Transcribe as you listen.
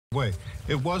Wait,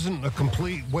 it wasn't a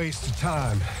complete waste of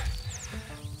time.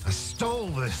 I stole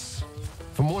this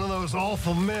from one of those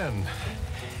awful men.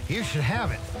 You should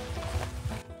have it.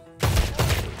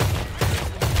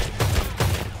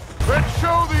 Let's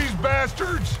show these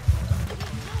bastards!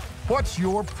 What's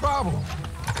your problem?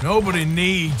 Nobody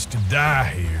needs to die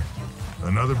here.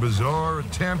 Another bizarre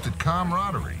attempt at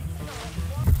camaraderie.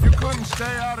 You couldn't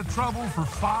stay out of trouble for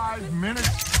 5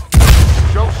 minutes?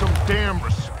 Show some damn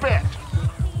respect.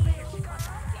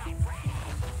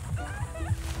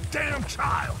 Damn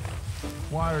child!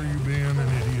 Why are you being an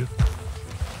idiot?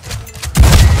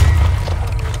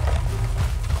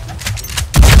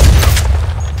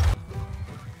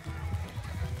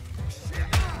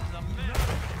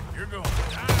 You're going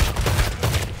down.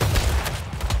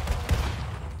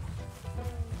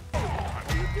 What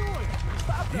are you doing?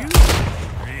 Stop that!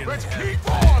 Really Let's keep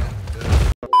on!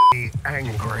 Be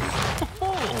angry.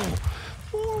 Oh,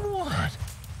 for what?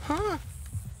 Huh?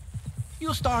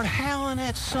 You'll start howling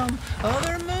at some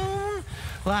other moon?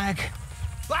 Like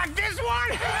this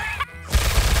one?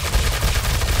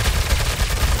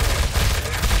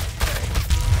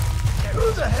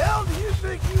 Who the hell do you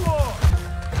think you are?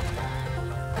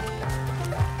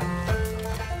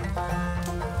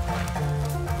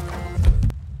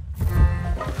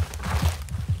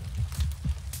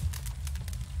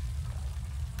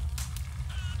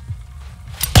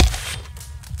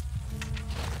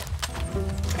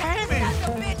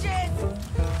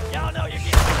 Y'all know you're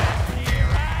getting back from here,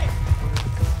 right?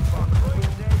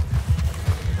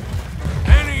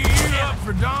 Any of you up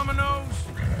for dominoes?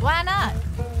 Why not?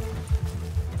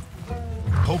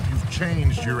 Hope you've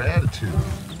changed your attitude.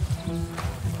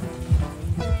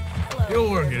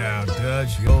 You'll work it out,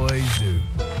 Dutch. You always do.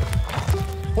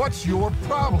 What's your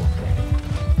problem?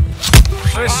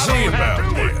 Let's see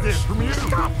about This this. from you.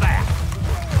 Stop that!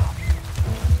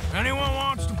 Anyone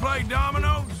wants to play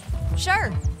dominoes?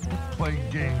 Sure. Play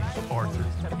games, Arthur.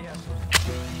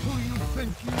 Who do you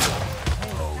think you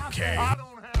are? Okay. I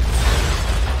don't have...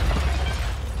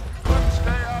 Couldn't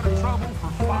stay out of trouble for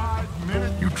 5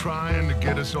 minutes? You trying to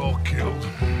get us all killed?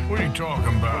 What are you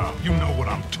talking about? You know what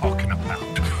I'm talking about.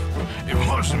 It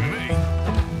wasn't me.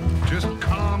 Just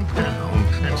calm down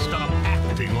and stop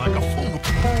acting like a fool.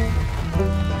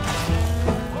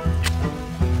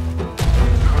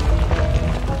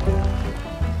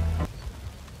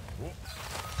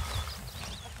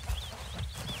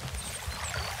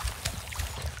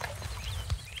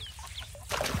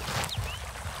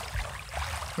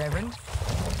 Reverend.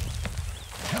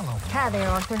 Hello. Hi there,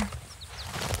 Arthur.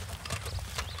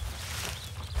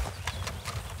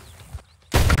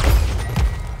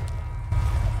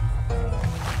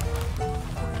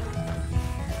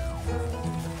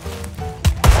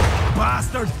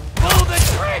 Bastard! Pull the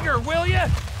trigger, will ya?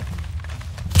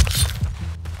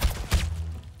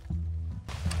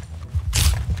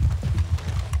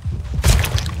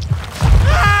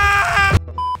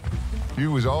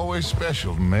 You was always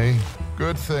special to me.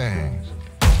 Good things.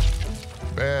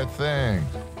 Bad things.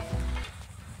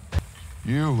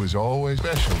 You was always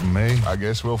special to me. I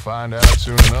guess we'll find out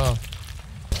soon enough.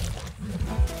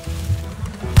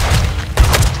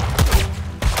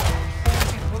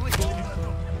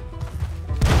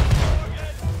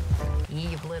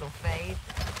 Eve, little faith.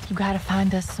 You gotta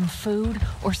find us some food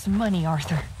or some money,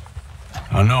 Arthur.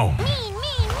 I know. Me.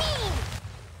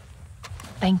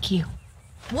 Thank you.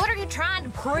 What are you trying to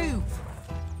prove?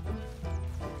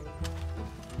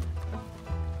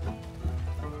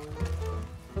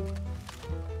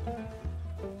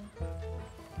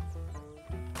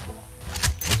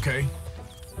 Okay.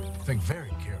 Think very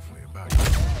carefully about it.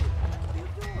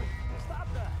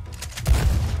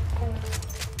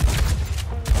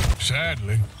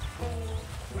 Sadly.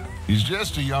 He's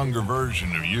just a younger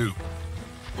version of you.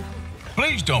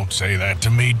 Please don't say that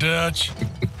to me, Dutch.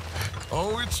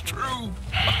 Oh, it's true.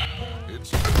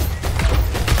 It's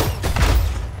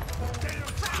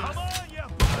Come on, you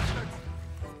bastard!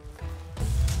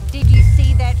 Did you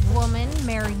see that woman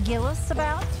Mary Gillis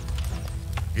about?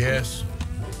 Yes.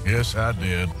 Yes, I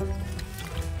did.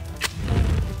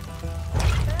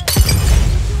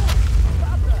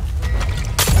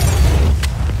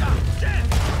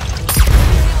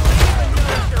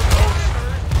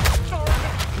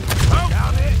 Oh,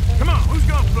 come on, who's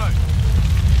gonna play?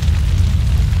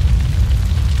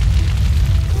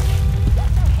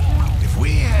 If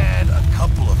we had a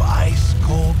couple of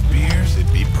ice-cold beers,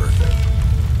 it'd be perfect.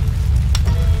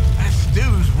 That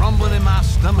stew's rumbling in my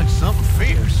stomach something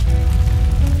fierce.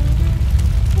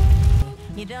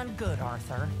 You done good,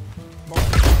 Arthur.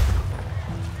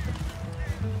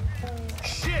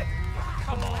 Shit!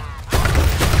 Come on!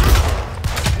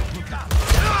 Look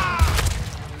out!